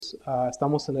Jesús.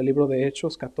 Estamos en el libro de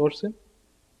Hechos 14.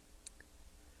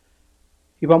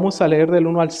 Y vamos a leer del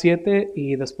 1 al 7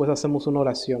 y después hacemos una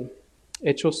oración.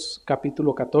 Hechos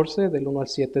capítulo 14, del 1 al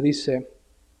 7 dice: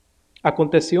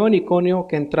 Aconteció en Iconio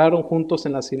que entraron juntos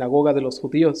en la sinagoga de los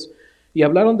judíos y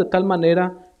hablaron de tal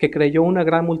manera que creyó una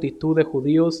gran multitud de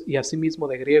judíos y asimismo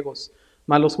de griegos.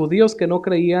 Mas los judíos que no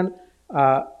creían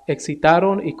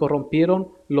excitaron y corrompieron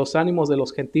los ánimos de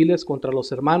los gentiles contra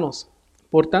los hermanos.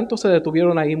 Por tanto se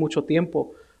detuvieron ahí mucho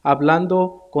tiempo,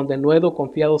 hablando con denuedo,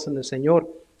 confiados en el Señor,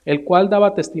 el cual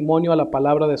daba testimonio a la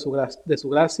palabra de su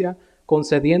gracia,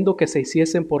 concediendo que se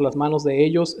hiciesen por las manos de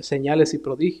ellos señales y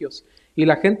prodigios. Y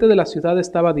la gente de la ciudad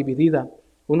estaba dividida.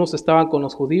 Unos estaban con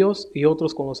los judíos y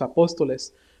otros con los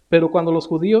apóstoles. Pero cuando los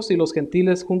judíos y los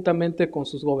gentiles juntamente con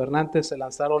sus gobernantes se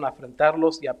lanzaron a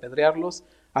afrentarlos y a apedrearlos,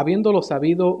 habiéndolo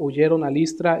sabido, huyeron a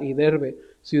Listra y Derbe,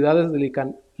 ciudades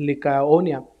de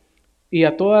Licaonia, y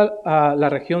a toda la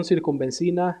región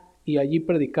circunvecina, y allí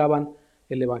predicaban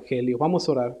el evangelio. Vamos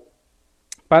a orar.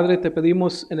 Padre, te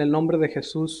pedimos en el nombre de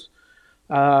Jesús,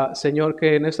 Señor,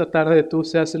 que en esta tarde tú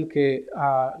seas el que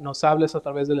nos hables a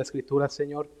través de la Escritura,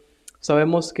 Señor.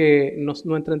 Sabemos que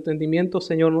nuestro entendimiento,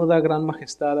 Señor, no da gran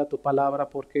majestad a tu palabra,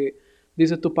 porque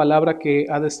dice tu palabra que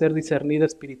ha de ser discernida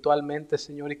espiritualmente,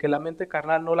 Señor, y que la mente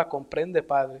carnal no la comprende,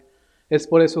 Padre. Es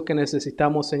por eso que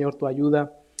necesitamos, Señor, tu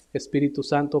ayuda, Espíritu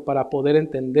Santo, para poder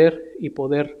entender y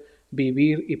poder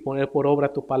vivir y poner por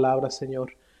obra tu palabra,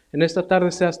 Señor. En esta tarde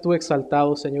seas tú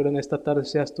exaltado, Señor. En esta tarde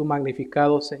seas tú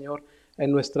magnificado, Señor, en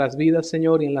nuestras vidas,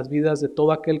 Señor, y en las vidas de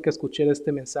todo aquel que escuche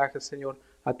este mensaje, Señor,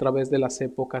 a través de las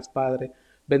épocas, Padre.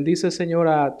 Bendice, Señor,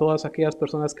 a todas aquellas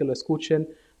personas que lo escuchen.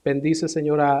 Bendice,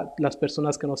 Señor, a las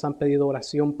personas que nos han pedido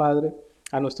oración, Padre.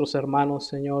 A nuestros hermanos,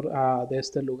 Señor, de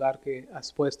este lugar que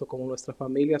has puesto como nuestra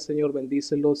familia, Señor.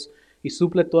 Bendícelos y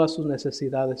suple todas sus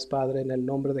necesidades, Padre. En el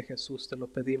nombre de Jesús te lo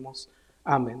pedimos.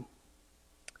 Amén.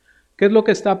 ¿Qué es lo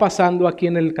que está pasando aquí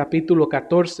en el capítulo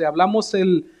 14? Hablamos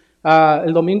el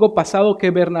domingo pasado que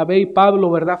Bernabé y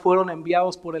Pablo, ¿verdad?, fueron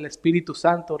enviados por el Espíritu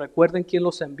Santo. Recuerden quién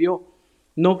los envió.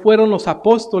 No fueron los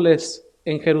apóstoles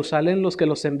en Jerusalén los que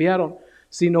los enviaron,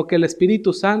 sino que el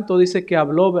Espíritu Santo dice que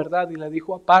habló, ¿verdad? Y le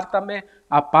dijo: apártame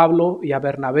a Pablo y a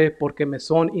Bernabé porque me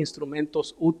son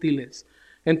instrumentos útiles.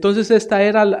 Entonces esta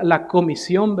era la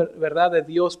comisión, ¿verdad?, de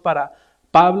Dios para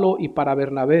Pablo y para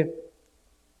Bernabé.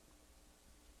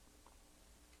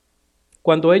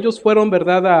 Cuando ellos fueron,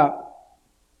 ¿verdad?,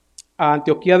 a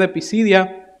Antioquía de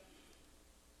Pisidia,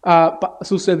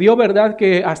 sucedió, ¿verdad?,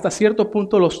 que hasta cierto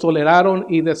punto los toleraron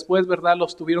y después, ¿verdad?,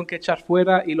 los tuvieron que echar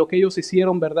fuera, y lo que ellos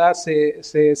hicieron, ¿verdad?,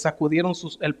 se sacudieron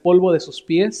el polvo de sus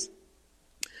pies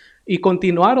y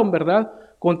continuaron, ¿verdad?,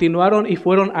 continuaron y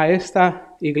fueron a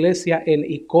esta iglesia en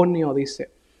Iconio,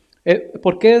 dice.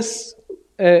 Porque es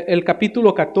el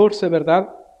capítulo 14, ¿verdad?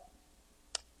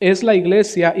 Es la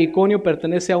iglesia. Iconio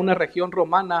pertenece a una región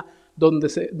romana donde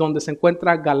se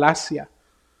encuentra Galacia.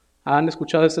 ¿Han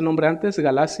escuchado ese nombre antes?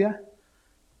 Galacia,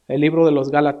 el libro de los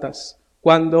Gálatas.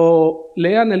 Cuando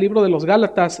lean el libro de los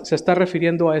Gálatas, se está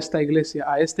refiriendo a esta iglesia.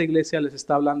 A esta iglesia les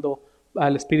está hablando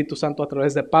al Espíritu Santo a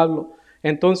través de Pablo.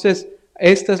 Entonces,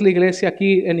 esta es la iglesia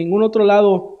aquí. En ningún otro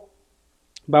lado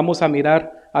vamos a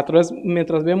mirar,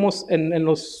 mientras vemos en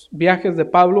los viajes de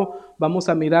Pablo, vamos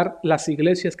a mirar las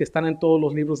iglesias que están en todos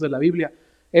los libros de la Biblia.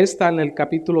 Esta, en el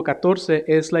capítulo 14,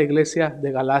 es la iglesia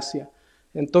de Galacia.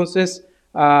 Entonces,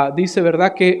 dice,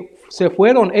 ¿verdad?, que se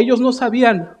fueron. Ellos no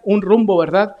sabían un rumbo,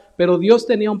 ¿verdad? Pero Dios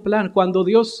tenía un plan. Cuando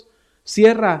Dios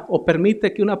cierra o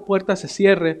permite que una puerta se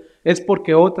cierre, es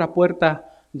porque otra puerta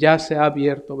ya se ha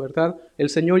abierto, ¿verdad? El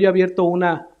Señor ya ha abierto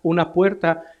una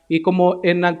puerta, y como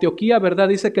en Antioquía, ¿verdad?,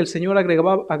 dice que el Señor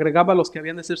agregaba a los que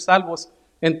habían de ser salvos.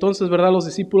 Entonces, ¿verdad?, los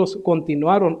discípulos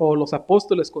continuaron, o los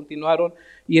apóstoles continuaron,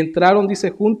 y entraron, dice,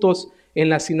 juntos en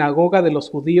la sinagoga de los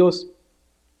judíos,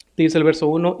 dice el verso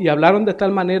 1, y hablaron de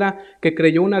tal manera que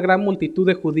creyó una gran multitud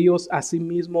de judíos,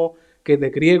 asimismo que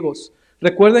de griegos.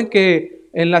 Recuerden que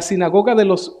en la sinagoga de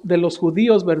los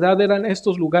judíos, ¿verdad?, eran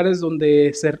estos lugares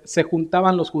donde se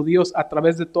juntaban los judíos a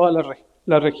través de todas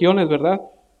las regiones, ¿verdad?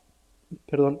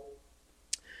 Perdón.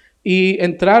 Y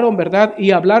entraron, ¿verdad?,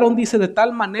 y hablaron, dice, de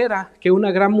tal manera que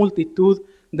una gran multitud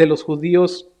de los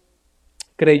judíos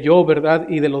creyó, ¿verdad?,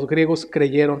 y de los griegos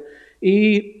creyeron.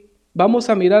 Y vamos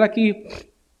a mirar aquí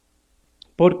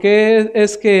por qué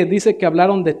es que dice que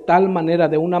hablaron de tal manera,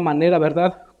 de una manera,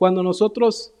 ¿verdad? Cuando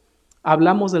nosotros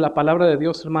hablamos de la palabra de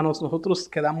Dios, hermanos, nosotros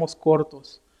quedamos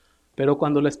cortos. Pero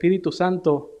cuando el Espíritu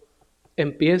Santo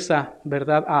empieza,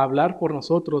 ¿verdad?, a hablar por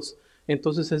nosotros,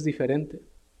 entonces es diferente.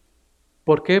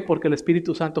 ¿Por qué? Porque el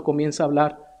Espíritu Santo comienza a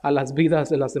hablar a las vidas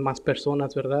de las demás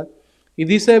personas, ¿verdad? Y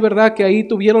dice, ¿verdad?, que ahí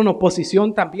tuvieron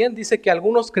oposición también. Dice que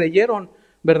algunos creyeron,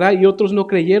 ¿verdad?, y otros no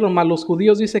creyeron. Mas los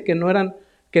judíos, dice que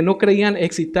no creían,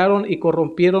 excitaron y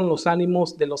corrompieron los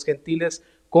ánimos de los gentiles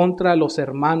contra los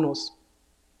hermanos.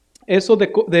 Eso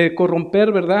de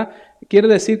corromper, ¿verdad?, quiere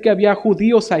decir que había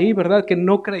judíos ahí, ¿verdad?, que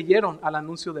no creyeron al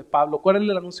anuncio de Pablo. ¿Cuál es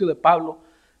el anuncio de Pablo?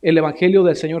 El evangelio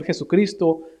del Señor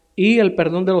Jesucristo y el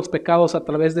perdón de los pecados a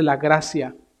través de la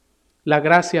gracia. La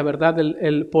gracia, ¿verdad?,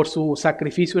 por su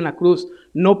sacrificio en la cruz.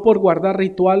 No por guardar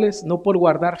rituales, no por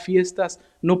guardar fiestas,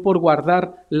 no por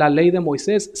guardar la ley de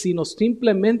Moisés, sino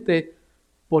simplemente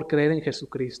por creer en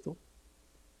Jesucristo.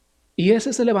 Y ese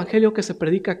es el evangelio que se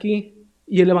predica aquí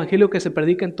y el evangelio que se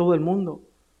predica en todo el mundo.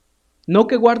 No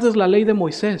que guardes la ley de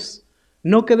Moisés,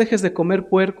 no que dejes de comer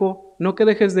puerco, no que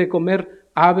dejes de comer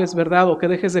aves, ¿verdad?, o que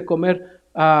dejes de comer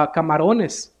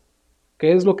camarones,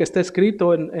 que es lo que está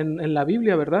escrito en la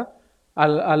Biblia, ¿verdad?,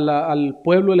 al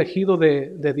pueblo elegido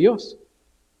de Dios.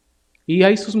 Y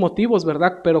hay sus motivos,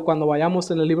 ¿verdad? Pero cuando vayamos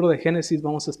en el libro de Génesis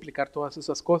vamos a explicar todas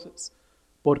esas cosas.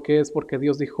 Porque es porque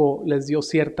Dios dijo, les dio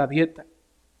cierta dieta.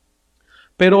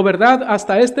 Pero, ¿verdad?,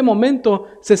 hasta este momento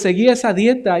se seguía esa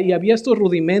dieta y había estos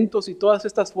rudimentos y todas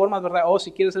estas formas, ¿verdad? Oh,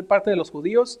 si quieres ser parte de los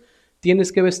judíos,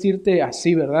 tienes que vestirte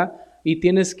así, ¿verdad? Y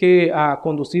tienes que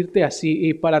conducirte así.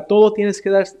 Y para todo tienes que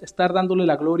estar dándole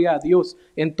la gloria a Dios.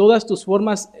 En todas tus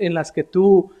formas en las que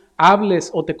tú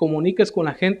hables o te comuniques con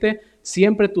la gente,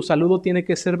 siempre tu saludo tiene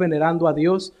que ser venerando a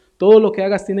Dios. Todo lo que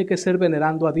hagas tiene que ser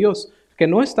venerando a Dios. Que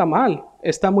no está mal,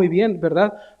 está muy bien,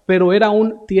 ¿verdad? Pero era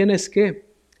un tienes que.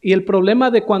 Y el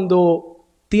problema de cuando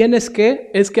tienes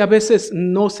que es que a veces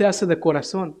no se hace de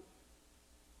corazón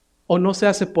o no se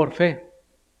hace por fe.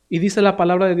 Y dice la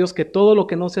palabra de Dios que todo lo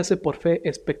que no se hace por fe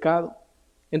es pecado.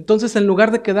 Entonces, en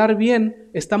lugar de quedar bien,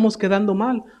 estamos quedando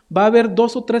mal. Va a haber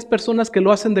 2 o 3 personas que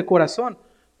lo hacen de corazón,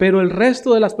 pero el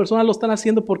resto de las personas lo están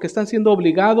haciendo porque están siendo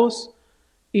obligados.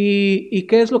 ¿Y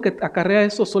qué es lo que acarrea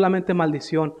eso? Solamente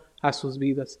maldición a sus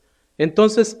vidas.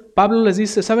 Entonces, Pablo les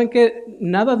dice, ¿saben qué?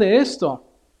 Nada de esto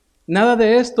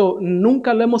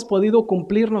nunca lo hemos podido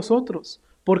cumplir nosotros.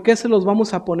 ¿Por qué se los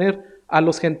vamos a poner a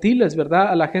los gentiles, verdad?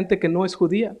 A la gente que no es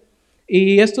judía.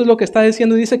 Y esto es lo que está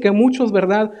diciendo. Dice que muchos,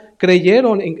 ¿verdad?,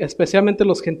 creyeron, especialmente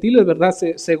los gentiles, ¿verdad?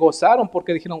 Se gozaron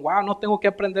porque dijeron, wow, no tengo que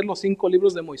aprender los 5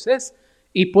 libros de Moisés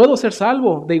y puedo ser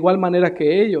salvo de igual manera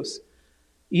que ellos.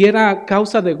 Y era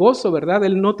causa de gozo, ¿verdad?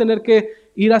 El no tener que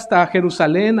ir hasta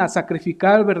Jerusalén a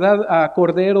sacrificar, ¿verdad?, a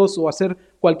corderos o hacer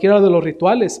cualquiera de los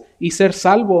rituales y ser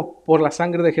salvo por la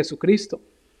sangre de Jesucristo.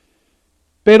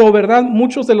 Pero, ¿verdad?,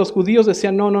 muchos de los judíos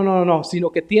decían, no, sino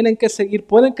que tienen que seguir,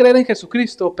 pueden creer en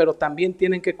Jesucristo, pero también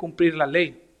tienen que cumplir la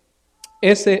ley.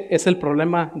 Ese es el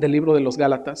problema del libro de los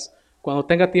Gálatas. Cuando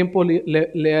tenga tiempo,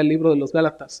 lea el libro de los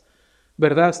Gálatas,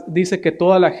 ¿verdad? Dice que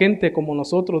toda la gente como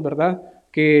nosotros, ¿verdad?,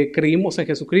 que creímos en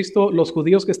Jesucristo, los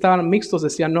judíos que estaban mixtos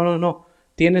decían, no,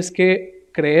 tienes que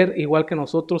creer igual que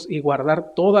nosotros y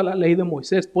guardar toda la ley de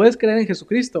Moisés. Puedes creer en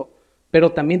Jesucristo,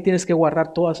 pero también tienes que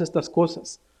guardar todas estas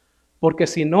cosas. Porque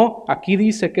si no, aquí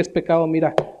dice que es pecado,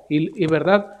 mira, y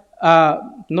verdad,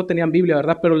 no tenían Biblia,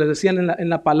 ¿verdad? Pero les decían en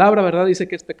la palabra, ¿verdad? Dice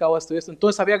que es pecado esto y esto.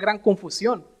 Entonces había gran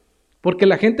confusión, porque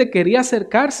la gente quería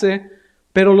acercarse,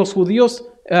 pero los judíos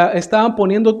estaban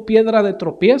poniendo piedra de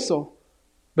tropiezo,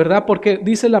 ¿verdad? Porque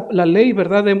dice la ley,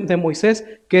 ¿verdad?, de Moisés,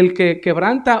 que el que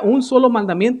quebranta un solo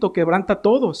mandamiento, quebranta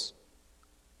todos.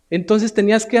 Entonces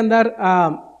tenías que andar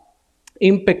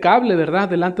impecable, ¿verdad?,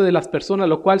 delante de las personas,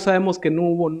 lo cual sabemos que no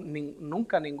hubo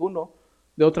nunca ninguno.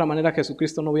 De otra manera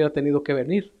Jesucristo no hubiera tenido que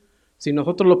venir. Si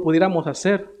nosotros lo pudiéramos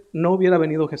hacer, no hubiera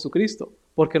venido Jesucristo,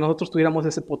 porque nosotros tuviéramos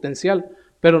ese potencial,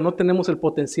 pero no tenemos el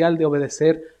potencial de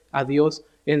obedecer a Dios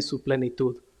en su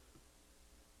plenitud.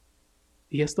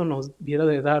 Y esto nos viene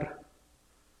de dar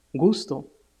gusto,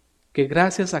 que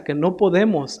gracias a que no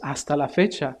podemos hasta la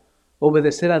fecha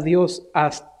obedecer a Dios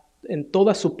en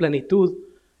toda su plenitud,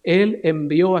 Él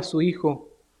envió a su Hijo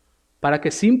para que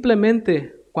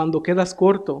simplemente cuando quedas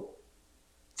corto,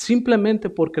 simplemente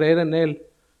por creer en Él,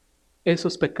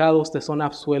 esos pecados te son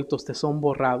absueltos, te son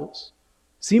borrados.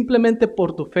 Simplemente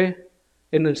por tu fe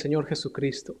en el Señor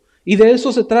Jesucristo. Y de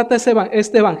eso se trata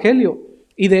este evangelio.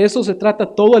 Y de eso se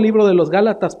trata todo el libro de los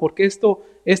Gálatas, porque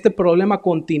este problema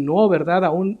continuó, ¿verdad?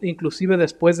 Aún inclusive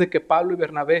después de que Pablo y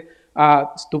Bernabé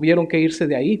tuvieron que irse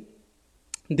de ahí.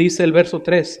 Dice el verso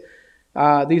 3,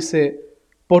 dice,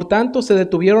 por tanto se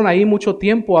detuvieron ahí mucho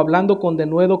tiempo hablando con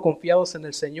denuedo confiados en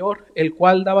el Señor, el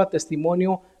cual daba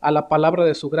testimonio a la palabra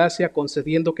de su gracia,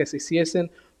 concediendo que se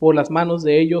hiciesen por las manos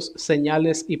de ellos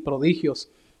señales y prodigios.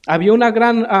 Había una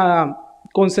gran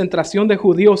concentración de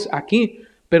judíos aquí,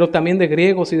 pero también de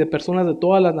griegos y de personas de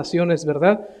todas las naciones,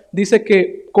 ¿verdad? Dice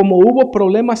que como hubo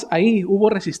problemas ahí, hubo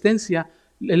resistencia,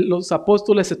 los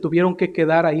apóstoles se tuvieron que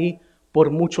quedar ahí por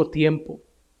mucho tiempo.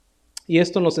 Y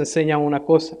esto nos enseña una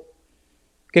cosa,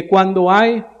 que cuando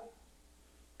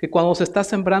se está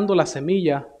sembrando la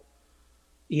semilla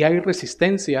y hay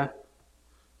resistencia,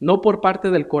 no por parte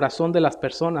del corazón de las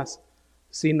personas,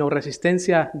 sino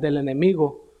resistencia del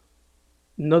enemigo,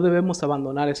 no debemos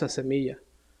abandonar esa semilla,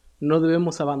 no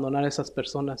debemos abandonar esas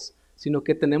personas, sino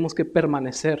que tenemos que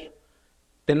permanecer.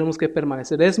 Tenemos que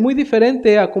permanecer. Es muy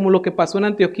diferente a como lo que pasó en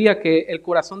Antioquía, que el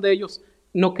corazón de ellos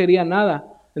no quería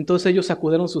nada. Entonces ellos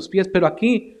sacudieron sus pies. Pero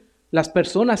aquí las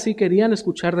personas sí querían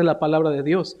escuchar de la palabra de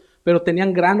Dios, pero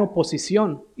tenían gran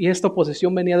oposición. Y esta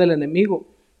oposición venía del enemigo.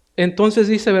 Entonces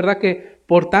dice, ¿verdad? Que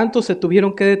por tanto se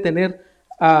tuvieron que detener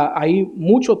ahí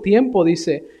mucho tiempo,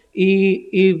 dice.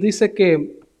 Y dice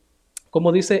que,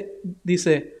 como dice,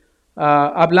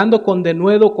 hablando con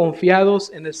denuedo,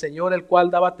 confiados en el Señor, el cual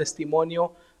daba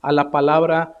testimonio a la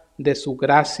palabra de su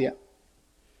gracia.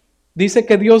 Dice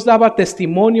que Dios daba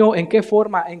testimonio, ¿en qué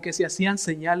forma? En que se hacían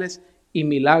señales y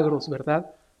milagros,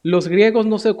 ¿verdad? Los griegos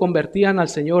no se convertían al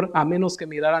Señor a menos que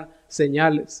miraran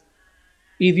señales.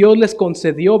 Y Dios les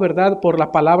concedió, ¿verdad? Por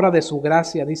la palabra de su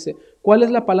gracia, dice. ¿Cuál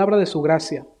es la palabra de su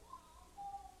gracia?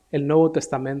 El Nuevo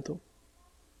Testamento.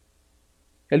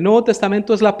 El Nuevo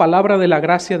Testamento es la palabra de la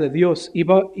gracia de Dios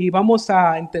y vamos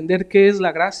a entender qué es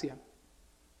la gracia.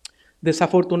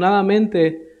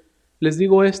 Desafortunadamente, les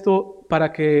digo esto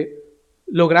para que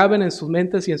lo graben en sus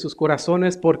mentes y en sus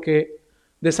corazones, porque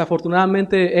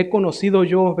desafortunadamente he conocido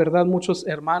yo, ¿verdad?, muchos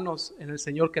hermanos en el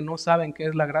Señor que no saben qué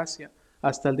es la gracia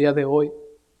hasta el día de hoy.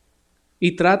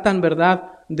 Y tratan,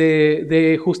 ¿verdad?,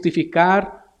 de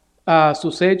justificar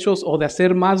sus hechos o de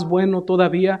hacer más bueno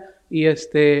todavía y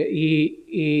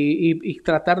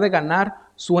tratar de ganar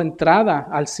su entrada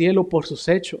al cielo por sus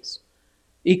hechos.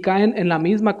 Y caen en la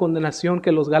misma condenación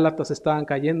que los Gálatas estaban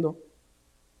cayendo.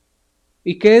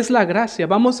 ¿Y qué es la gracia?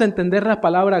 Vamos a entender la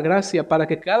palabra gracia para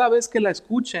que cada vez que la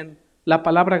escuchen, la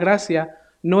palabra gracia,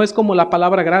 no es como la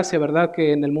palabra gracia, ¿verdad?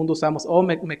 Que en el mundo usamos,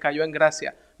 me cayó en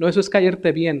gracia. No, eso es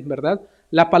caerte bien, ¿verdad?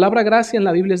 La palabra gracia en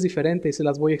la Biblia es diferente y se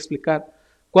las voy a explicar.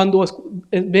 Cuando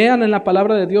vean en la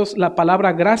palabra de Dios la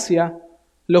palabra gracia,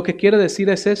 lo que quiere decir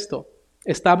es esto.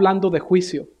 Está hablando de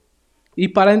juicio. Y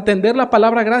para entender la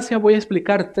palabra gracia voy a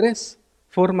explicar 3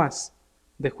 formas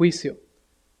de juicio.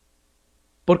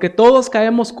 Porque todos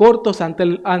caemos cortos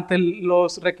ante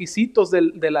los requisitos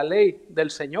de la ley del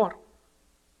Señor.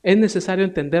 Es necesario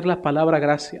entender la palabra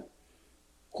gracia.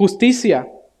 Justicia.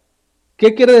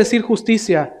 ¿Qué quiere decir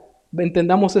justicia?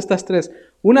 Entendamos estas 3.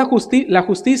 La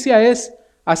justicia es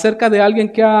acerca de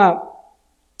alguien que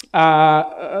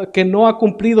no ha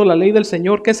cumplido la ley del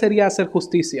Señor. ¿Qué sería hacer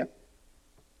justicia?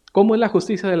 ¿Cómo es la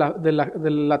justicia de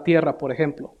la tierra, por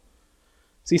ejemplo?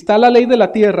 Si está la ley de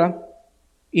la tierra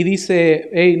y dice,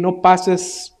 hey, no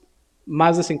pases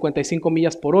más de 55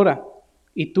 millas por hora,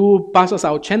 y tú pasas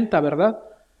a 80, ¿verdad?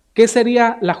 ¿Qué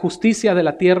sería la justicia de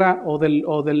la tierra o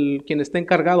del quien esté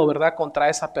encargado, ¿verdad?, contra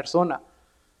esa persona?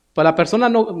 Pues la persona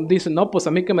no dice, no, pues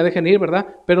a mí que me dejen ir, ¿verdad?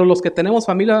 Pero los que tenemos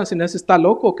familia, si no, está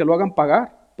loco, que lo hagan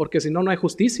pagar, porque si no, no hay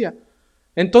justicia.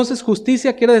 Entonces,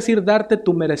 justicia quiere decir darte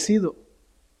tu merecido.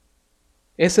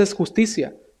 Esa es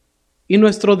justicia. Y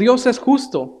nuestro Dios es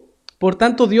justo. Por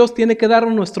tanto, Dios tiene que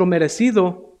darnos nuestro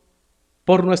merecido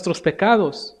por nuestros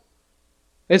pecados.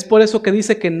 Es por eso que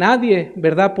dice que nadie,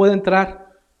 ¿verdad?, puede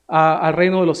entrar al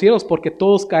reino de los cielos, porque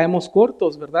todos caemos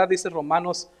cortos, ¿verdad? Dice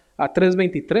Romanos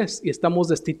 3:23, y estamos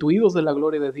destituidos de la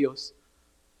gloria de Dios,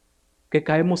 que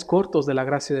caemos cortos de la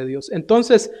gracia de Dios.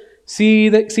 Entonces,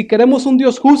 si queremos un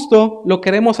Dios justo, lo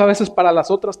queremos a veces para las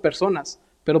otras personas,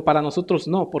 pero para nosotros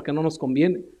no, porque no nos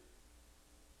conviene,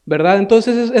 ¿verdad?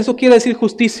 Entonces, eso quiere decir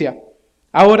justicia.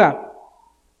 Ahora,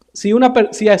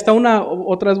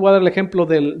 otra vez voy a dar el ejemplo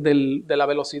de la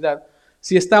velocidad.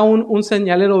 Si está un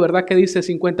señalero, ¿verdad?, que dice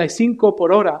 55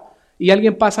 por hora y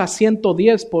alguien pasa a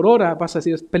 110 por hora, vas a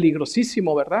decir, es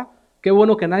peligrosísimo, ¿verdad? Qué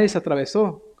bueno que nadie se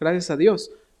atravesó, gracias a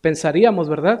Dios. Pensaríamos,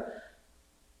 ¿verdad?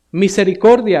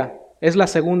 Misericordia es la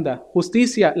segunda,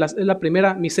 justicia es la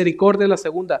primera, misericordia es la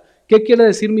segunda. ¿Qué quiere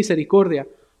decir misericordia?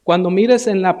 Cuando mires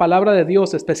en la palabra de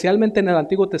Dios, especialmente en el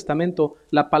Antiguo Testamento,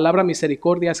 la palabra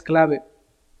misericordia es clave.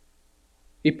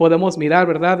 Y podemos mirar,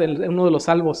 ¿verdad?, en uno de los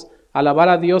salmos, alabar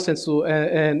a Dios en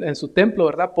su templo,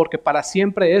 ¿verdad?, porque para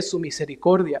siempre es su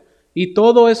misericordia. Y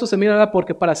todo eso se mira, ¿verdad?,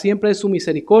 porque para siempre es su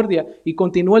misericordia. Y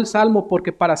continúa el salmo,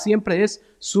 porque para siempre es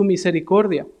su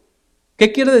misericordia.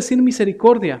 ¿Qué quiere decir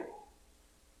misericordia?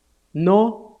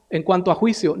 No, en cuanto a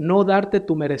juicio, no darte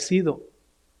tu merecido.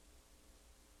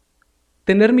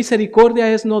 Tener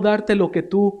misericordia es no darte lo que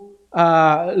tú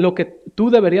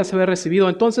deberías haber recibido.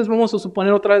 Entonces vamos a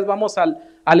suponer otra vez, vamos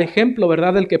al ejemplo,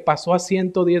 ¿verdad? Del que pasó a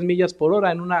 110 millas por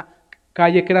hora en una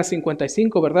calle que era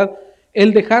 55, ¿verdad?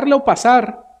 El dejarlo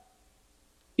pasar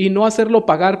y no hacerlo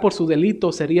pagar por su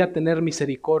delito sería tener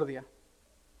misericordia.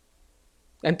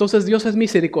 Entonces Dios es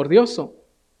misericordioso,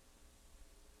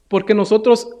 porque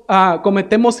nosotros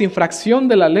cometemos infracción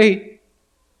de la ley,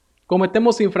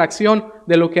 cometemos infracción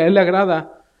de lo que a Él le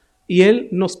agrada y Él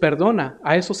nos perdona.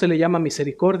 A eso se le llama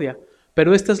misericordia.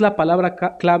 Pero esta es la palabra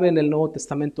clave en el Nuevo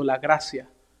Testamento, la gracia.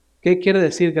 ¿Qué quiere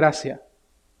decir gracia?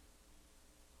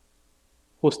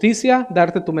 Justicia,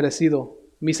 darte tu merecido.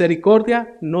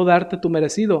 Misericordia, no darte tu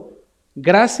merecido.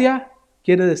 Gracia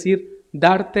quiere decir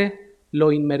darte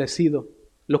lo inmerecido,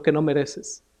 lo que no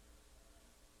mereces.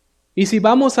 Y si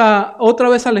vamos otra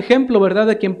vez al ejemplo, ¿verdad?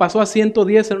 De quien pasó a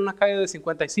 110 en una calle de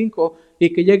 55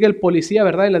 y que llegue el policía,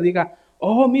 ¿verdad? Y le diga,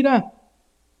 oh, mira,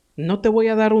 no te voy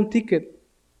a dar un ticket,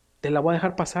 te la voy a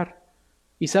dejar pasar.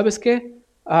 ¿Y sabes qué?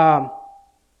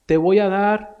 Te voy a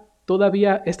dar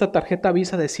todavía esta tarjeta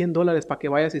Visa de $100 para que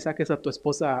vayas y saques a tu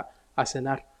esposa a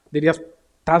cenar. Dirías,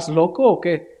 ¿estás loco o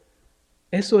qué?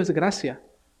 Eso es gracia.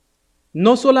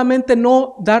 No solamente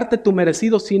no darte tu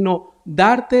merecido, sino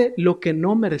darte lo que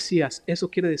no merecías. Eso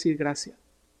quiere decir gracia.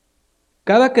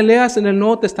 Cada que leas en el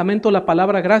Nuevo Testamento la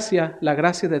palabra gracia, la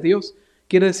gracia de Dios,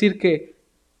 quiere decir que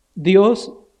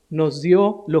Dios nos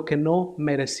dio lo que no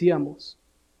merecíamos.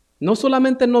 No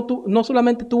solamente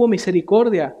tuvo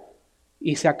misericordia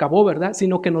y se acabó, ¿verdad?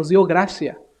 Sino que nos dio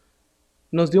gracia.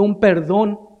 Nos dio un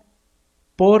perdón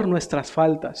por nuestras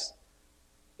faltas.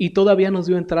 Y todavía nos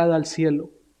dio entrada al cielo.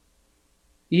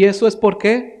 ¿Y eso es por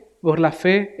qué? Por la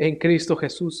fe en Cristo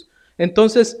Jesús.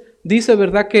 Entonces, dice,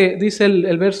 ¿verdad? Que dice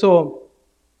el verso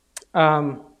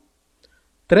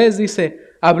 3, dice,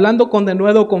 hablando con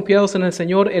denuedo confiados en el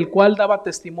Señor, el cual daba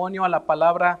testimonio a la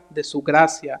palabra de su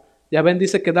gracia. Ya ven,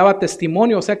 dice que daba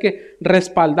testimonio, o sea que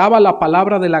respaldaba la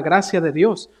palabra de la gracia de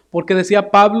Dios. Porque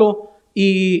decía Pablo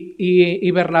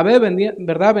y Bernabé,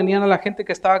 ¿verdad? Venían a la gente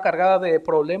que estaba cargada de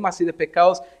problemas y de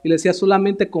pecados y le decía,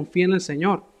 solamente confía en el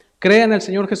Señor. Cree en el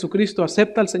Señor Jesucristo,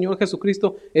 acepta al Señor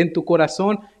Jesucristo en tu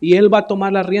corazón y Él va a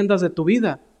tomar las riendas de tu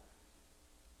vida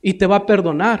y te va a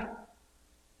perdonar.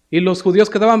 Y los judíos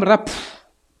quedaban, ¿verdad?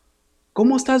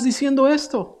 ¿Cómo estás diciendo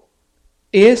esto?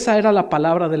 Esa era la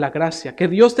palabra de la gracia, que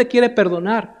Dios te quiere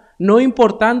perdonar, no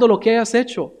importando lo que hayas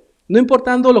hecho, no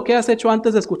importando lo que hayas hecho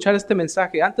antes de escuchar este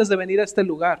mensaje, antes de venir a este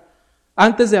lugar,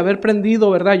 antes de haber prendido,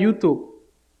 ¿verdad? YouTube.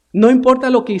 No importa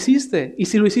lo que hiciste, y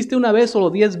si lo hiciste una vez o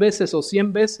 10 veces o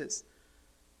 100 veces,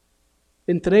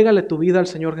 entrégale tu vida al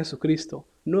Señor Jesucristo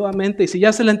nuevamente. Y si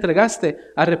ya se la entregaste,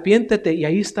 arrepiéntete y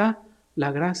ahí está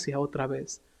la gracia otra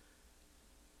vez.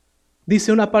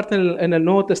 Dice una parte en el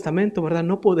Nuevo Testamento, ¿verdad?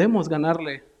 No podemos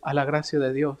ganarle a la gracia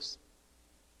de Dios.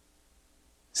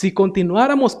 Si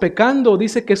continuáramos pecando,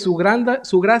 dice que su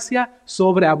gracia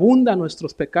sobreabunda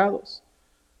nuestros pecados.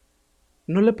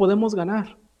 No le podemos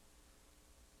ganar.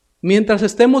 Mientras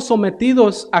estemos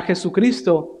sometidos a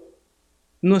Jesucristo,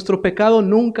 nuestro pecado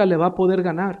nunca le va a poder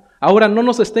ganar. Ahora no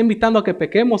nos está invitando a que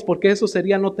pequemos, porque eso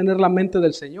sería no tener la mente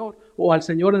del Señor o al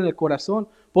Señor en el corazón.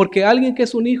 Porque alguien que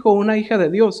es un hijo o una hija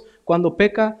de Dios, cuando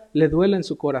peca, le duele en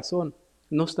su corazón.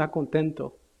 No está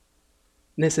contento.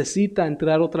 Necesita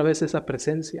entrar otra vez esa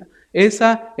presencia.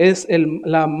 Esa es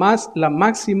la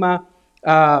máxima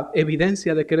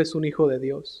evidencia de que eres un hijo de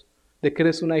Dios, de que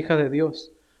eres una hija de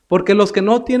Dios. Porque los que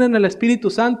no tienen el Espíritu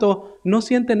Santo no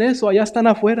sienten eso, allá están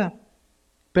afuera,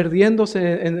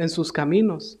 perdiéndose en sus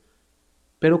caminos.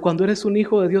 Pero cuando eres un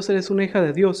hijo de Dios, eres una hija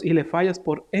de Dios y le fallas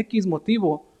por X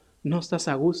motivo, no estás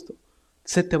a gusto.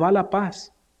 Se te va la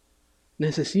paz.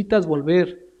 Necesitas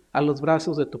volver a los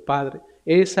brazos de tu Padre.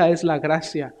 Esa es la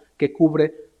gracia que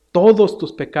cubre todos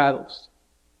tus pecados.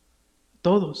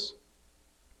 Todos.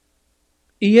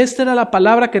 Y esta era la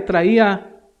palabra que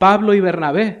traía Pablo y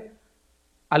Bernabé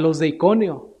a los de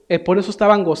Iconio. Por eso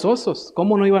estaban gozosos.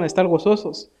 ¿Cómo no iban a estar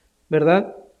gozosos?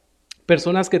 ¿Verdad?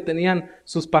 Personas que tenían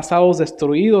sus pasados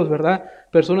destruidos, ¿verdad?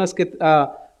 Personas que,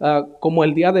 como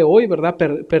el día de hoy, ¿verdad?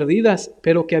 Perdidas,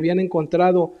 pero que habían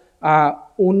encontrado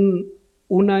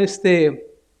una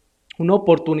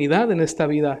oportunidad en esta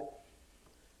vida.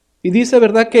 Y dice,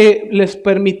 ¿verdad? Que les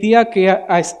permitía que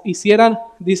hicieran,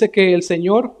 dice que el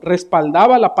Señor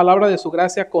respaldaba la palabra de su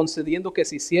gracia concediendo que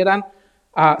se hicieran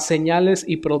señales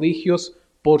y prodigios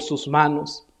por sus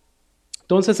manos.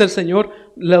 Entonces el Señor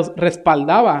les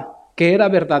respaldaba que era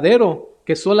verdadero,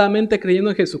 que solamente creyendo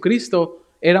en Jesucristo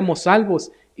éramos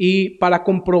salvos, y para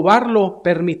comprobarlo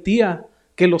permitía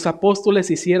que los apóstoles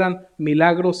hicieran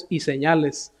milagros y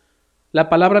señales. La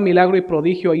palabra milagro y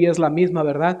prodigio ahí es la misma,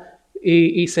 ¿verdad?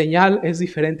 Y señal es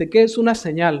diferente. ¿Qué es una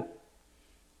señal?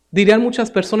 Dirían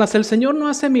muchas personas, el Señor no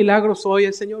hace milagros hoy,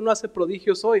 el Señor no hace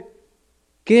prodigios hoy.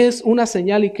 ¿Qué es una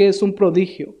señal y qué es un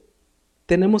prodigio?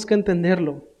 Tenemos que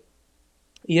entenderlo.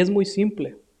 Y es muy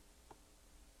simple.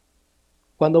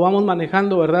 Cuando vamos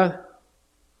manejando, ¿verdad?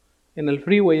 En el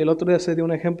freeway, el otro día se dio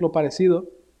un ejemplo parecido.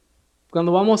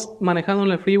 Cuando vamos manejando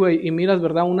en el freeway y miras,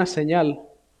 ¿verdad? Una señal,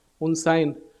 un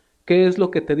sign, ¿qué es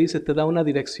lo que te dice? Te da una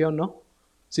dirección, ¿no?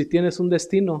 Si tienes un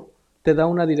destino, te da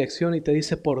una dirección y te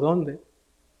dice por dónde.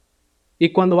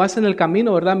 Y cuando vas en el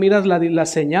camino, ¿verdad? Miras la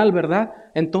señal, ¿verdad?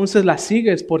 Entonces la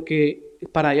sigues porque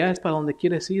para allá es para donde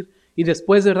quieres ir. Y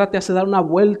después, ¿verdad? Te hace dar una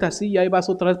vuelta así y ahí vas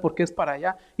otra vez porque es para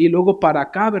allá. Y luego para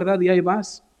acá, ¿verdad? Y ahí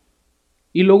vas.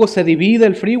 Y luego se divide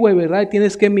el freeway, ¿verdad? Y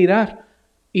tienes que mirar.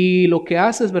 Y lo que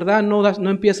haces, ¿verdad? No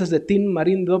empiezas de Tin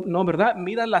Marín, no, ¿verdad?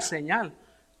 Mira la señal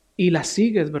y la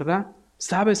sigues, ¿verdad?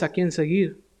 Sabes a quién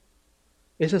seguir.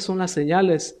 Esas son las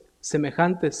señales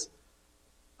semejantes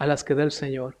a las que da el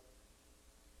Señor.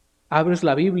 Abres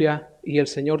la Biblia y el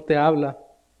Señor te habla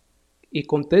y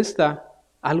contesta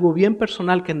algo bien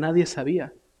personal que nadie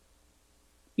sabía.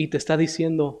 Y te está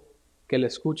diciendo que le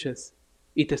escuches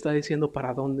y te está diciendo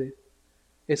para dónde.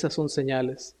 Esas son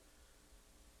señales.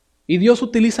 Y Dios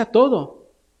utiliza todo.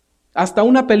 Hasta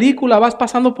una película, vas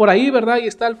pasando por ahí, ¿verdad? Y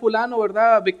está el fulano,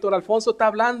 ¿verdad? Víctor Alfonso está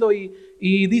hablando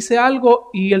y dice algo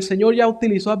y el Señor ya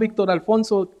utilizó a Víctor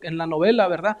Alfonso en la novela,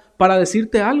 ¿verdad? Para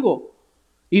decirte algo.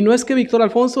 Y no es que Víctor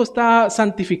Alfonso está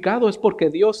santificado, es porque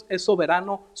Dios es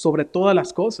soberano sobre todas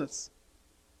las cosas.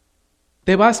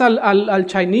 Te vas al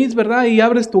Chinese, ¿verdad? Y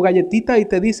abres tu galletita y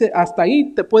te dice, hasta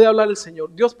ahí te puede hablar el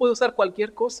Señor. Dios puede usar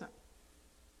cualquier cosa.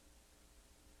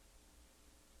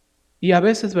 Y a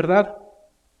veces, ¿verdad?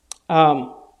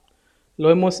 Lo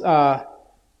hemos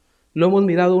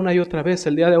mirado una y otra vez.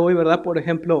 El día de hoy, ¿verdad? Por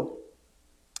ejemplo,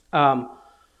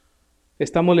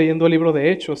 estamos leyendo el libro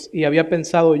de Hechos y había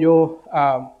pensado yo,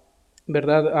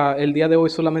 ¿verdad? El día de hoy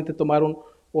solamente tomar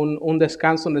un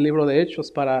descanso en el libro de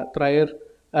Hechos para traer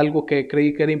algo que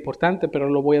creí que era importante, pero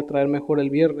lo voy a traer mejor el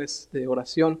viernes de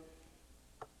oración.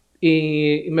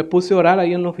 Y me puse a orar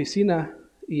ahí en la oficina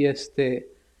y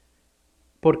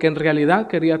porque en realidad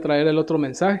quería traer el otro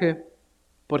mensaje,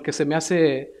 porque se me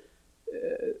hace,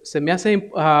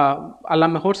 a lo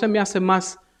mejor se me hace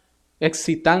más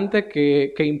excitante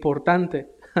que importante.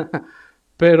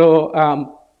 Pero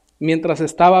mientras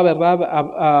estaba,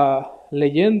 ¿verdad?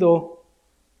 Leyendo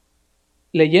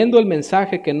el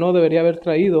mensaje que no debería haber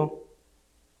traído,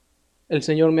 el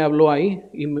Señor me habló ahí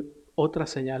y otra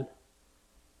señal,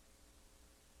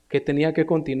 que tenía que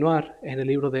continuar en el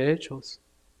libro de Hechos.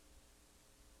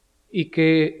 Y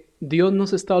que Dios no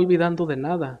se está olvidando de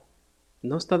nada,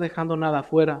 no está dejando nada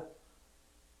afuera,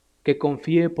 que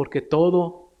confíe porque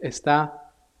todo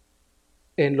está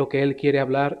en lo que Él quiere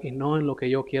hablar y no en lo que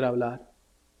yo quiera hablar.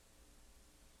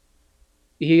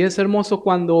 Y es hermoso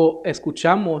cuando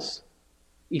escuchamos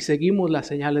y seguimos las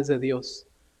señales de Dios.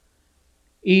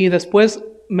 Y después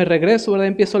me regreso, ¿verdad?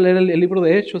 Empiezo a leer el libro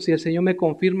de Hechos y el Señor me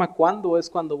confirma cuándo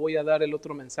voy a dar el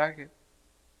otro mensaje.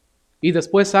 Y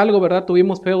después salgo, ¿verdad?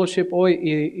 Tuvimos fellowship hoy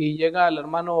y llega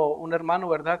un hermano,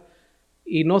 ¿verdad?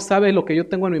 Y no sabe lo que yo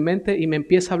tengo en mi mente y me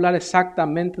empieza a hablar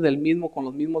exactamente del mismo, con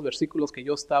los mismos versículos que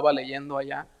yo estaba leyendo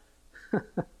allá.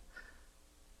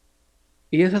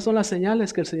 Y esas son las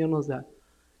señales que el Señor nos da.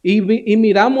 Y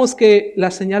miramos que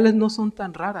las señales no son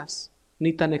tan raras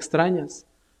ni tan extrañas.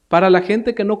 Para la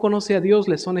gente que no conoce a Dios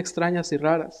les son extrañas y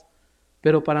raras,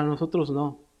 pero para nosotros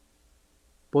no.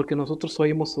 Porque nosotros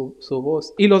oímos su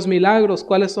voz. Y los milagros,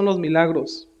 ¿cuáles son los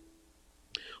milagros?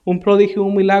 Un prodigio,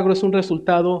 un milagro es un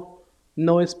resultado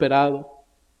no esperado.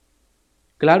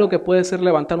 Claro que puede ser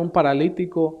levantar un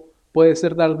paralítico, puede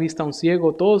ser dar vista a un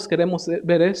ciego, todos queremos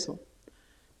ver eso.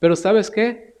 Pero ¿sabes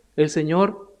qué? El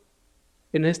Señor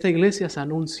en esta iglesia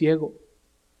sanó un ciego.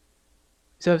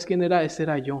 ¿Sabes quién era? Ese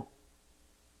era yo.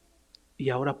 Y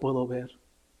ahora puedo ver.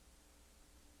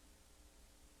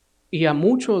 Y a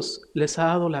muchos les ha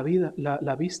dado la vida,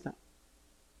 la vista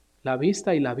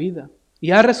y la vida.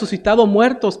 Y ha resucitado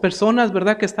muertos, personas,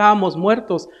 ¿verdad? Que estábamos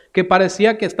muertos, que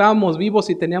parecía que estábamos vivos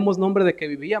y teníamos nombre de que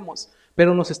vivíamos,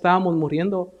 pero nos estábamos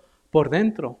muriendo por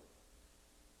dentro.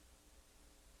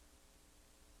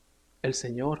 El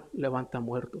Señor levanta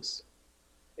muertos.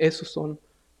 Esos son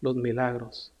los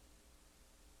milagros.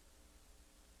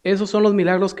 Esos son los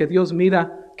milagros que Dios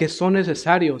mira que son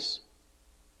necesarios.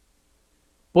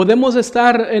 Podemos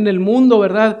estar en el mundo,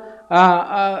 ¿verdad?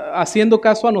 Haciendo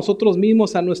caso a nosotros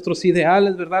mismos, a nuestros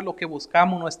ideales, ¿verdad? Lo que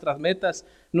buscamos, nuestras metas.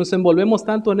 Nos envolvemos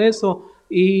tanto en eso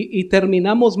y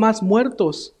terminamos más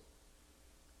muertos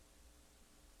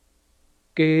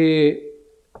que,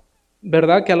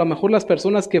 ¿verdad? Que a lo mejor las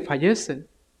personas que fallecen,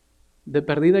 de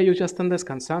perdida ellos ya están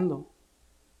descansando.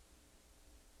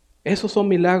 Esos son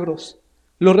milagros.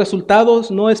 Los resultados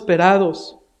no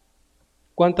esperados.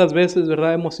 ¿Cuántas veces,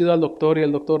 verdad, hemos ido al doctor y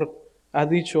el doctor ha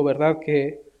dicho, verdad,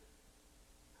 que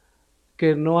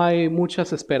no hay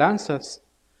muchas esperanzas?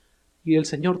 Y el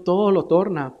Señor todo lo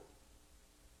torna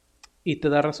y te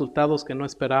da resultados que no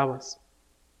esperabas.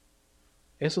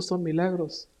 Esos son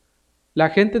milagros. La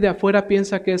gente de afuera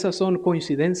piensa que esas son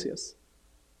coincidencias,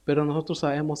 pero nosotros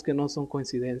sabemos que no son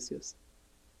coincidencias.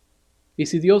 Y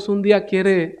si Dios un día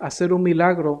quiere hacer un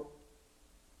milagro,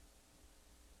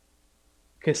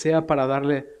 que sea para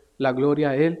darle la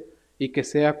gloria a Él y que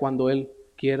sea cuando Él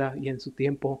quiera y en su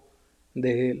tiempo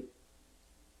de Él.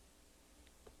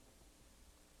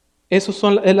 Es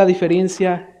la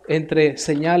diferencia entre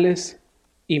señales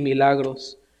y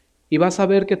milagros. Y vas a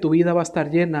ver que tu vida va a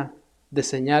estar llena de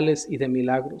señales y de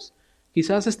milagros.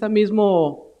 Quizás este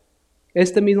mismo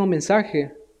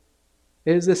mensaje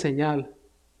es de señal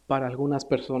para algunas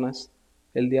personas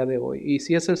el día de hoy. Y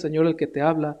si es el Señor el que te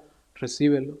habla,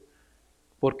 recíbelo.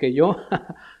 Porque yo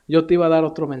te iba a dar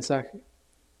otro mensaje,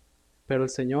 pero el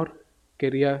Señor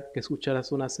quería que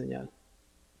escucharas una señal.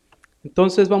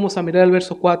 Entonces vamos a mirar el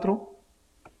verso 4.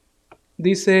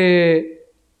 Dice,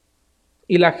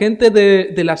 y la gente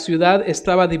de la ciudad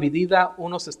estaba dividida,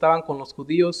 unos estaban con los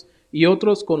judíos y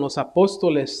otros con los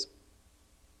apóstoles.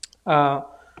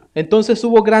 Entonces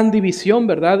hubo gran división,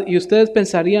 ¿verdad? Y ustedes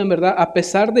pensarían, ¿verdad? A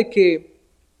pesar de que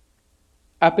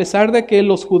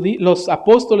los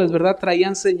apóstoles, ¿verdad?,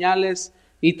 traían señales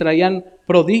y traían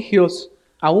prodigios,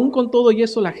 aún con todo y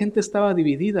eso la gente estaba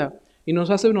dividida. Y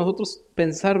nos hace nosotros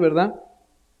pensar, ¿verdad?,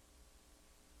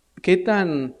 qué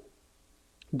tan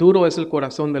duro es el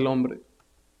corazón del hombre.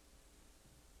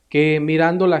 Que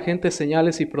mirando la gente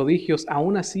señales y prodigios,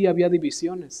 aún así había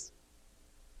divisiones.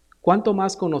 ¿Cuánto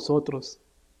más con nosotros?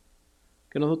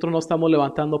 Que nosotros no estamos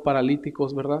levantando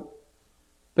paralíticos, ¿verdad?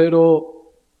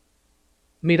 Pero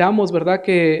miramos, ¿verdad?,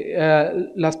 que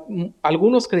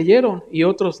algunos creyeron y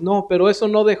otros no, pero eso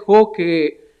no dejó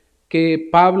que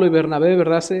Pablo y Bernabé,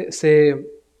 ¿verdad?, se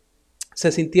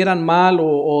sintieran mal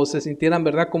o se sintieran,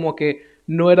 ¿verdad?, como que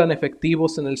no eran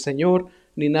efectivos en el Señor,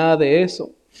 ni nada de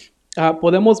eso.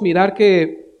 Podemos mirar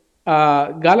que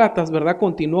Gálatas, ¿verdad?,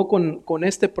 continuó con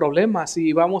este problema.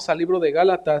 Si vamos al libro de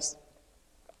Gálatas,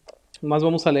 más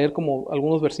vamos a leer como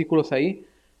algunos versículos ahí.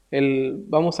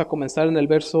 Vamos a comenzar en el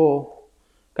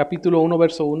capítulo 1,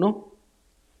 verso 1.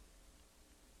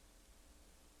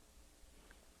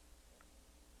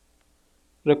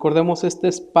 Recordemos, este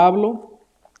es Pablo,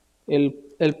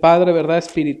 el padre, ¿verdad?,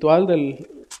 espiritual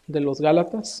de los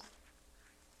Gálatas.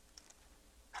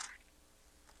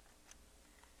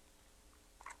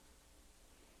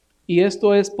 Y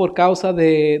esto es por causa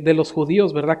de los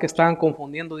judíos, ¿verdad?, que estaban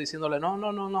confundiendo, diciéndole,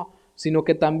 no, sino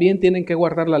que también tienen que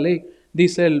guardar la ley.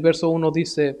 Dice el verso 1,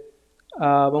 dice,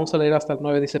 vamos a leer hasta el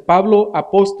 9, dice, Pablo,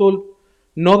 apóstol,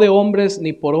 no de hombres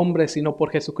ni por hombres, sino por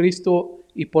Jesucristo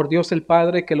y por Dios el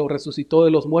Padre, que lo resucitó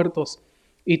de los muertos,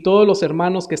 y todos los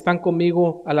hermanos que están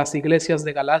conmigo a las iglesias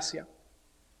de Galacia.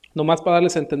 Nomás para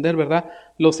darles a entender, ¿verdad?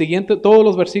 Lo siguiente, todos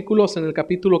los versículos en el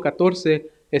capítulo 14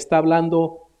 está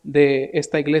hablando de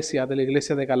esta iglesia, de la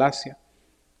iglesia de Galacia.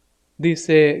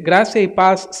 Dice, gracia y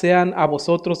paz sean a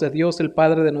vosotros de Dios el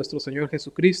Padre de nuestro Señor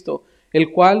Jesucristo,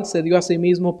 el cual se dio a sí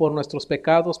mismo por nuestros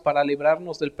pecados para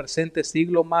librarnos del presente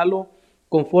siglo malo,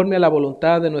 conforme a la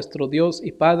voluntad de nuestro Dios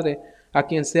y Padre, a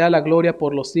quien sea la gloria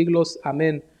por los siglos.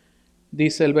 Amén.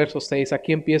 Dice el verso 6,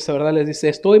 aquí empieza, ¿verdad? Les dice,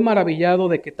 estoy maravillado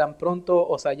de que tan pronto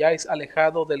os hayáis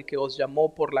alejado del que os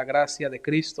llamó por la gracia de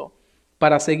Cristo,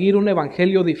 para seguir un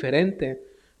evangelio diferente.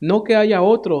 No que haya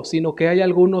otro, sino que hay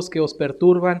algunos que os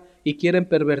perturban y quieren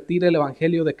pervertir el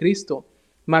evangelio de Cristo.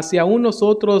 Mas si aún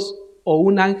nosotros o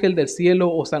un ángel del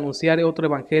cielo os anunciare otro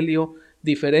evangelio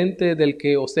diferente del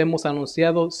que os hemos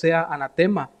anunciado, sea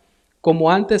anatema.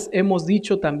 Como antes hemos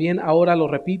dicho, también ahora lo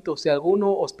repito, si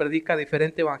alguno os predica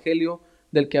diferente evangelio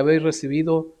del que habéis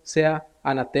recibido, sea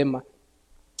anatema.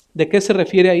 ¿De qué se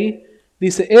refiere ahí?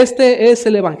 Dice, este es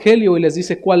el evangelio, y les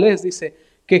dice cuál es. Dice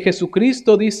que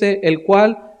Jesucristo, dice, el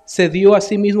cual se dio a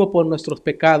sí mismo por nuestros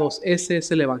pecados. Ese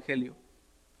es el evangelio.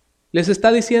 Les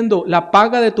está diciendo, la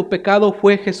paga de tu pecado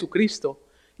fue Jesucristo,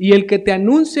 y el que te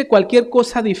anuncie cualquier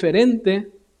cosa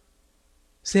diferente,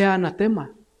 sea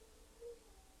anatema.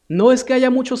 No es que haya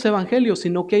muchos evangelios,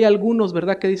 sino que hay algunos,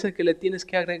 ¿verdad?, que dicen que le tienes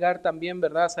que agregar también,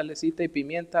 ¿verdad?, salecita y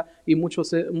pimienta y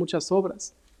muchas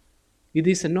obras. Y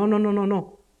dice,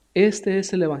 no. Este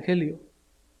es el evangelio.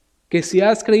 Que si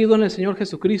has creído en el Señor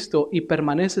Jesucristo y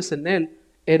permaneces en Él,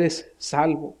 eres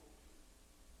salvo.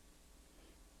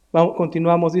 Vamos,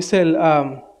 continuamos, dice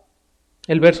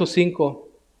el verso 5.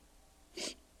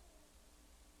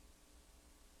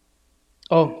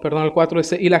 Perdón, el 4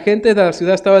 dice, y la gente de la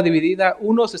ciudad estaba dividida,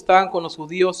 unos estaban con los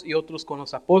judíos y otros con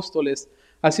los apóstoles.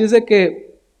 Así es de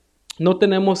que no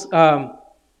tenemos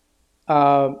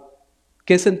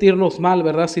que sentirnos mal,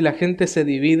 ¿verdad? Si la gente se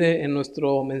divide en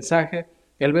nuestro mensaje.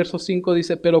 El verso 5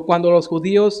 dice, pero cuando los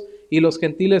judíos y los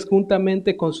gentiles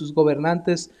juntamente con sus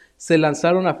gobernantes se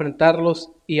lanzaron a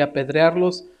enfrentarlos y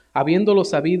apedrearlos, habiéndolo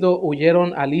sabido,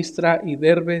 huyeron a Listra y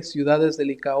Derbe, ciudades de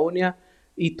Licaonia,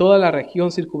 y toda la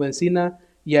región circunvecina,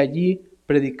 y allí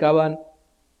predicaban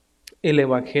el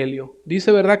evangelio.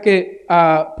 Dice, ¿verdad?, que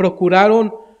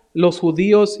procuraron los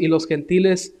judíos y los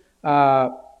gentiles,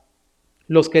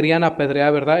 los querían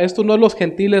apedrear, ¿verdad? Estos no los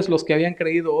gentiles los que habían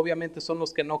creído, obviamente son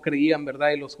los que no creían,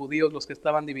 ¿verdad? Y los judíos los que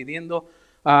estaban dividiendo,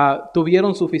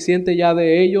 tuvieron suficiente ya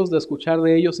de ellos, de escuchar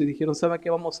de ellos, y dijeron, ¿saben qué?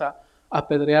 Vamos a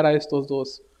apedrear a estos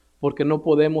dos, porque no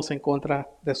podemos en contra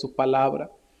de su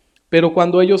palabra. Pero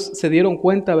cuando ellos se dieron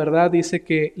cuenta, ¿verdad? Dice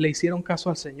que le hicieron caso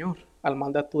al Señor, al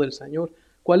mandato del Señor.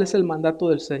 ¿Cuál es el mandato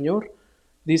del Señor?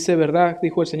 Dice, ¿verdad?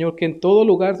 Dijo el Señor que en todo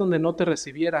lugar donde no te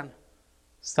recibieran,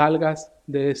 salgas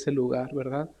de ese lugar,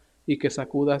 ¿verdad? Y que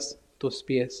sacudas tus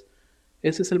pies.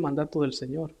 Ese es el mandato del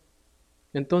Señor.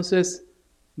 Entonces,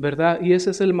 ¿verdad? Y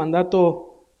ese es el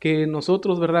mandato que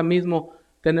nosotros, ¿verdad? Mismo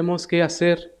tenemos que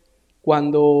hacer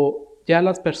cuando ya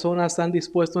las personas han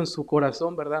dispuesto en su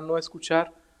corazón, ¿verdad? No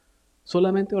escuchar,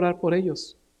 solamente orar por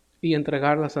ellos y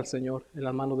entregarlas al Señor, en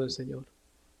la mano del Señor.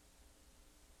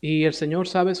 Y el Señor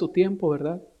sabe su tiempo,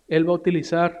 ¿verdad? Él va a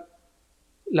utilizar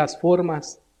las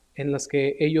formas en las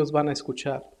que ellos van a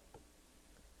escuchar.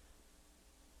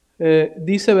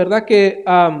 Dice, ¿verdad?, que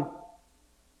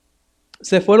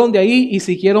se fueron de ahí y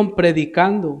siguieron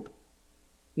predicando.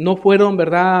 No fueron,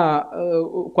 ¿verdad?,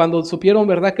 cuando supieron,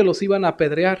 ¿verdad?, que los iban a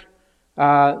apedrear,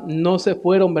 no se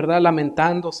fueron, ¿verdad?,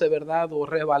 lamentándose, ¿verdad?, o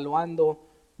reevaluando,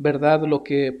 ¿verdad?,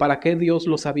 para qué Dios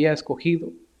los había escogido.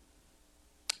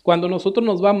 Cuando a nosotros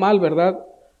nos va mal, ¿verdad?,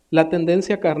 la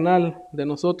tendencia carnal de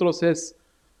nosotros es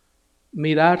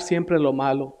mirar siempre lo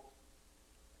malo.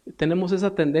 Tenemos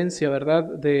esa tendencia, ¿verdad?,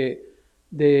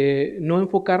 de no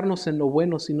enfocarnos en lo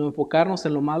bueno, sino enfocarnos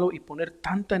en lo malo y poner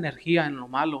tanta energía en lo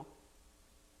malo.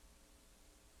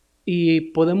 Y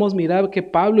podemos mirar que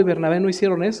Pablo y Bernabé no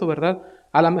hicieron eso, ¿verdad?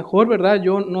 A lo mejor, ¿verdad?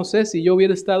 Yo no sé si yo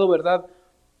hubiera estado, ¿verdad?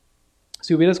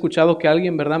 Si hubiera escuchado que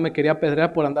alguien, ¿verdad?, me quería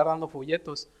apedrear por andar dando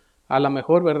folletos, a lo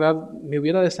mejor, ¿verdad?, me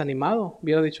hubiera desanimado,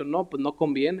 hubiera dicho, no, pues no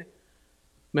conviene.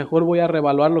 Mejor voy a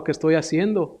reevaluar lo que estoy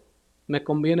haciendo. Me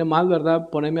conviene más, ¿verdad?,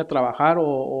 ponerme a trabajar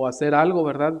o hacer algo,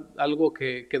 ¿verdad?, algo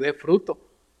que dé fruto.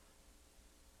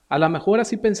 A lo mejor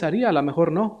así pensaría, a lo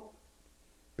mejor no.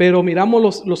 Pero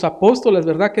miramos los apóstoles,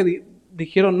 ¿verdad?, que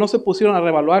dijeron, no se pusieron a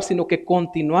reevaluar, sino que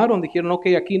continuaron, dijeron, ok,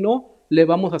 aquí no,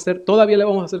 todavía le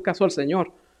vamos a hacer caso al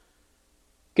Señor.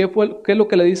 ¿Qué es lo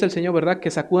que le dice el Señor, verdad? Que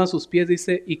sacudan sus pies,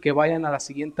 dice, y que vayan a la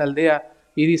siguiente aldea.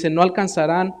 Y dice, no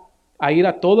alcanzarán a ir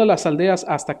a todas las aldeas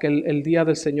hasta que el día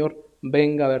del Señor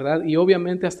venga, ¿verdad? Y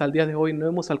obviamente hasta el día de hoy no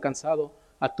hemos alcanzado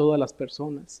a todas las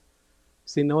personas.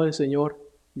 Si no, el Señor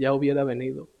ya hubiera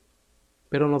venido.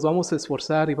 Pero nos vamos a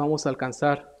esforzar y vamos a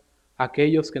alcanzar a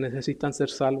aquellos que necesitan ser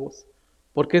salvos.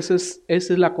 Porque esa es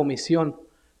la comisión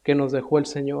que nos dejó el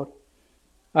Señor.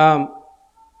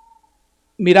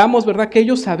 Miramos, ¿verdad?, que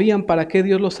ellos sabían para qué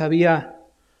Dios los había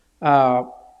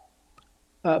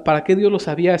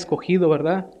escogido,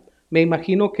 ¿verdad? Me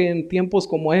imagino que en tiempos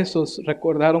como esos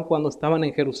recordaron cuando estaban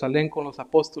en Jerusalén con los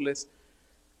apóstoles,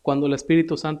 cuando el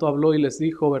Espíritu Santo habló y les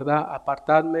dijo, ¿verdad?,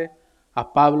 apartadme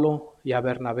a Pablo y a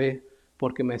Bernabé,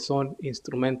 porque me son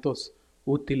instrumentos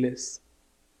útiles.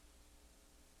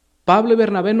 Pablo y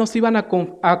Bernabé no se iban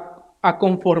a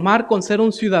conformar con ser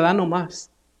un ciudadano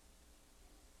más,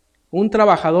 un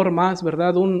trabajador más,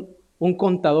 ¿verdad?, un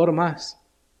contador más.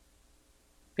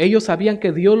 Ellos sabían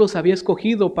que Dios los había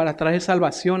escogido para traer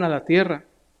salvación a la tierra.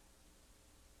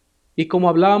 Y como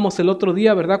hablábamos el otro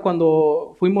día, ¿verdad?,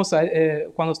 cuando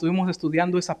estuvimos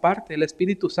estudiando esa parte, el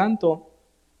Espíritu Santo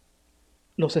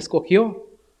los escogió.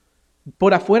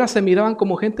 Por afuera se miraban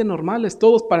como gente normales,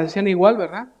 todos parecían igual,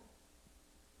 ¿verdad?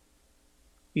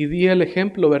 Y di el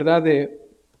ejemplo, ¿verdad?, de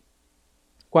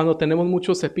cuando tenemos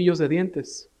muchos cepillos de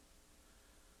dientes,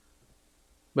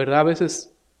 ¿verdad? A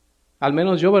veces, al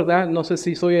menos yo, ¿verdad?, no sé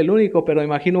si soy el único, pero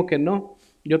imagino que no.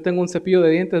 Yo tengo un cepillo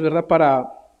de dientes, ¿verdad?,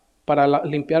 para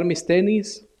limpiar mis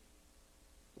tenis,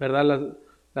 ¿verdad?,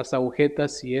 las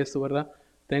agujetas y eso, ¿verdad?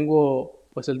 Tengo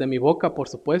pues el de mi boca, por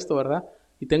supuesto, ¿verdad?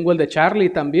 Y tengo el de Charlie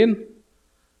también.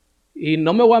 Y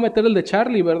no me voy a meter el de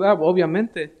Charlie, ¿verdad?,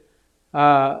 obviamente.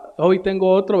 Hoy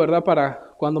tengo otro, ¿verdad?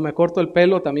 Para cuando me corto el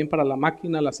pelo, también para la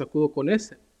máquina la sacudo con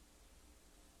ese.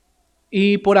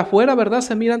 Y por afuera, ¿verdad?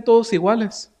 Se miran todos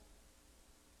iguales,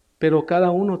 pero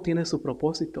cada uno tiene su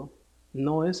propósito.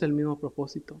 No es el mismo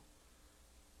propósito.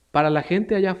 Para la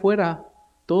gente allá afuera,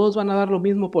 todos van a dar lo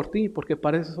mismo por ti, porque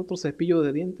pareces otro cepillo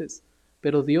de dientes,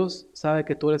 pero Dios sabe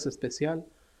que tú eres especial.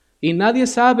 Y nadie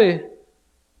sabe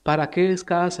para qué es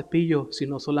cada cepillo,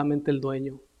 sino solamente el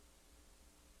dueño.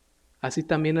 Así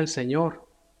también el Señor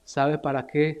sabe para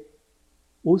qué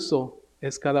uso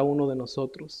es cada uno de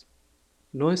nosotros.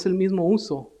 No es el mismo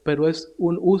uso, pero es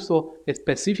un uso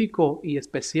específico y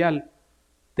especial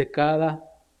de cada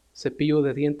cepillo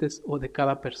de dientes o de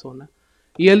cada persona.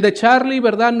 Y el de Charlie,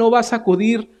 ¿verdad? No va a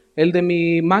sacudir el de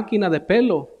mi máquina de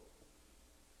pelo.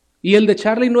 Y el de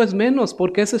Charlie no es menos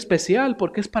porque es especial,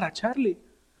 porque es para Charlie.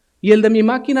 Y el de mi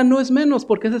máquina no es menos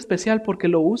porque es especial, porque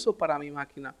lo uso para mi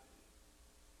máquina.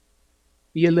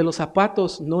 Y el de los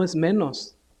zapatos no es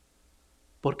menos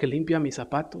porque limpia mis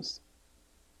zapatos.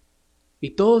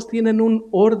 Y todos tienen un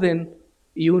orden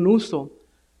y un uso.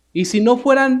 Y si no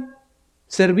fueran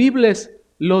servibles,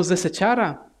 los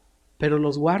desechara, pero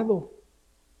los guardo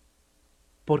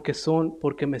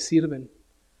porque me sirven.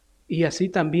 Y así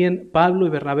también Pablo y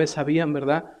Bernabé sabían,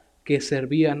 ¿verdad?, que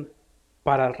servían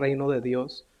para el reino de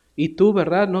Dios. Y tú,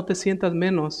 ¿verdad?, no te sientas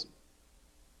menos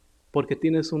porque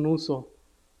tienes un uso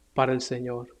para el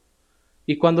Señor.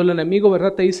 Y cuando el enemigo,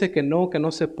 ¿verdad?, te dice que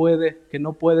no se puede, que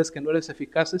no puedes, que no eres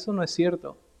eficaz, eso no es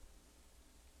cierto.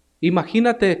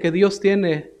 Imagínate que Dios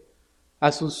tiene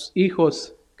a sus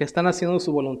hijos que están haciendo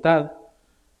su voluntad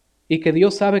y que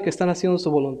Dios sabe que están haciendo su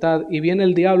voluntad y viene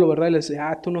el diablo, ¿verdad? Y le dice,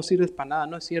 tú no sirves para nada,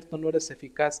 no es cierto, no eres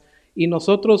eficaz. Y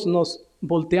nosotros nos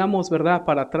volteamos, ¿verdad?,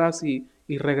 para atrás y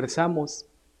regresamos.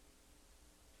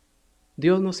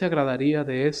 Dios no se agradaría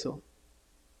de eso.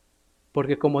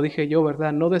 Porque como dije yo,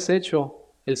 ¿verdad?, no desecho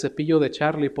el cepillo de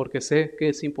Charlie porque sé que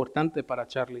es importante para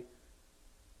Charlie.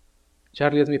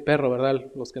 Charlie es mi perro, ¿verdad?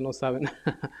 Los que no saben.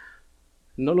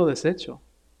 No lo desecho.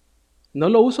 No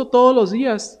lo uso todos los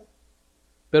días,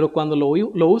 pero cuando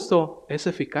lo uso es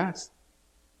eficaz.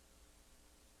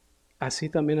 Así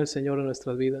también el Señor en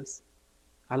nuestras vidas.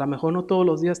 A lo mejor no todos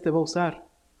los días te va a usar,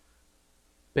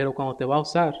 pero cuando te va a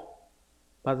usar,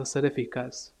 vas a ser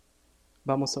eficaz.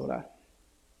 Vamos a orar.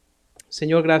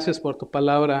 Señor, gracias por tu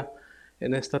palabra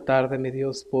en esta tarde, mi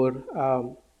Dios,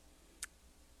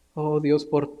 oh Dios,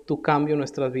 por tu cambio en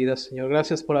nuestras vidas, Señor.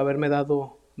 Gracias por haberme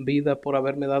dado vida, por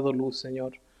haberme dado luz,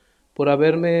 Señor. Por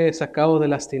haberme sacado de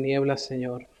las tinieblas,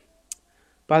 Señor.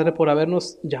 Padre, por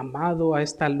habernos llamado a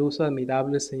esta luz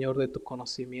admirable, Señor, de tu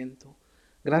conocimiento.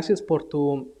 Gracias por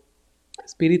tu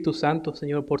Espíritu Santo,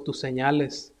 Señor, por tus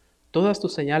señales. Todas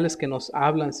tus señales que nos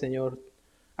hablan, Señor.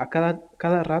 A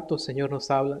cada rato, Señor,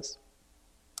 nos hablas.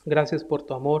 Gracias por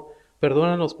tu amor.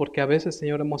 Perdónanos porque a veces,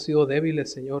 Señor, hemos sido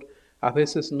débiles, Señor. A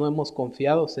veces no hemos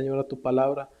confiado, Señor, a tu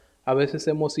palabra. A veces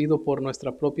hemos ido por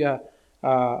nuestra propia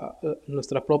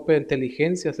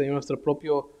inteligencia, Señor, nuestra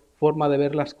propia forma de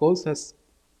ver las cosas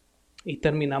y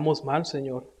terminamos mal,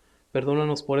 Señor.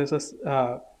 Perdónanos por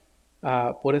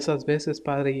por esas veces,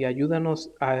 Padre, y ayúdanos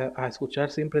a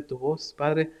escuchar siempre tu voz,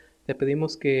 Padre. Te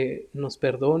pedimos que nos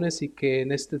perdones y que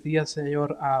en este día,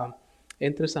 Señor,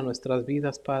 entres a nuestras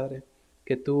vidas, Padre.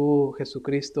 Que tú,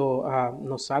 Jesucristo,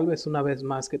 nos salves una vez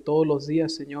más. Que todos los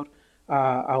días, Señor,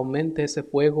 aumente ese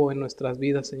fuego en nuestras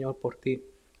vidas, Señor, por ti.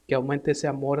 Que aumente ese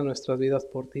amor en nuestras vidas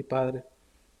por ti, Padre.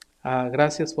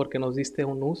 Gracias porque nos diste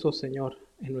un uso, Señor,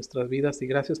 en nuestras vidas y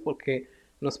gracias porque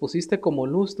nos pusiste como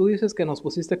luz. Tú dices que nos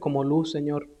pusiste como luz,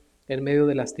 Señor, en medio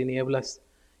de las tinieblas.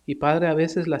 Y Padre, a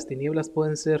veces las tinieblas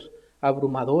pueden ser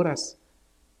abrumadoras,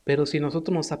 pero si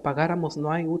nosotros nos apagáramos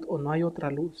no hay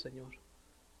otra luz, Señor.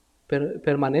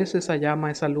 Permanece esa llama,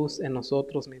 esa luz en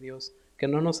nosotros, mi Dios, que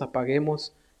no nos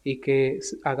apaguemos y que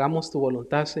hagamos tu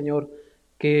voluntad, Señor,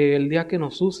 que el día que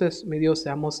nos uses, mi Dios,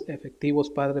 seamos efectivos,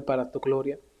 Padre, para tu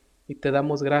gloria. Y te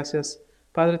damos gracias.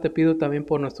 Padre, te pido también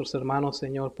por nuestros hermanos,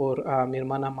 Señor, por mi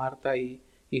hermana Marta y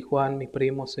Juan, mi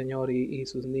primo, Señor, y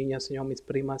sus niñas, Señor, mis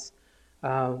primas.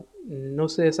 No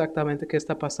sé exactamente qué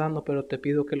está pasando, pero te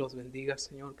pido que los bendigas,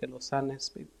 Señor, que los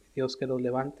sanes, Dios, que los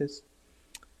levantes.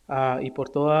 Y por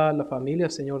toda la familia,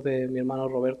 Señor, de mi hermano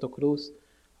Roberto Cruz,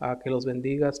 que los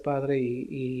bendigas, Padre,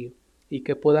 y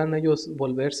que puedan ellos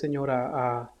volver, Señor,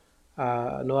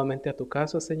 nuevamente a tu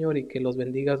casa, Señor, y que los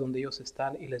bendigas donde ellos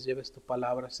están y les lleves tu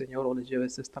palabra, Señor, o les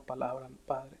lleves esta palabra,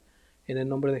 Padre. En el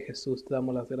nombre de Jesús te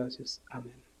damos las gracias.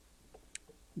 Amén.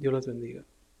 Dios los bendiga.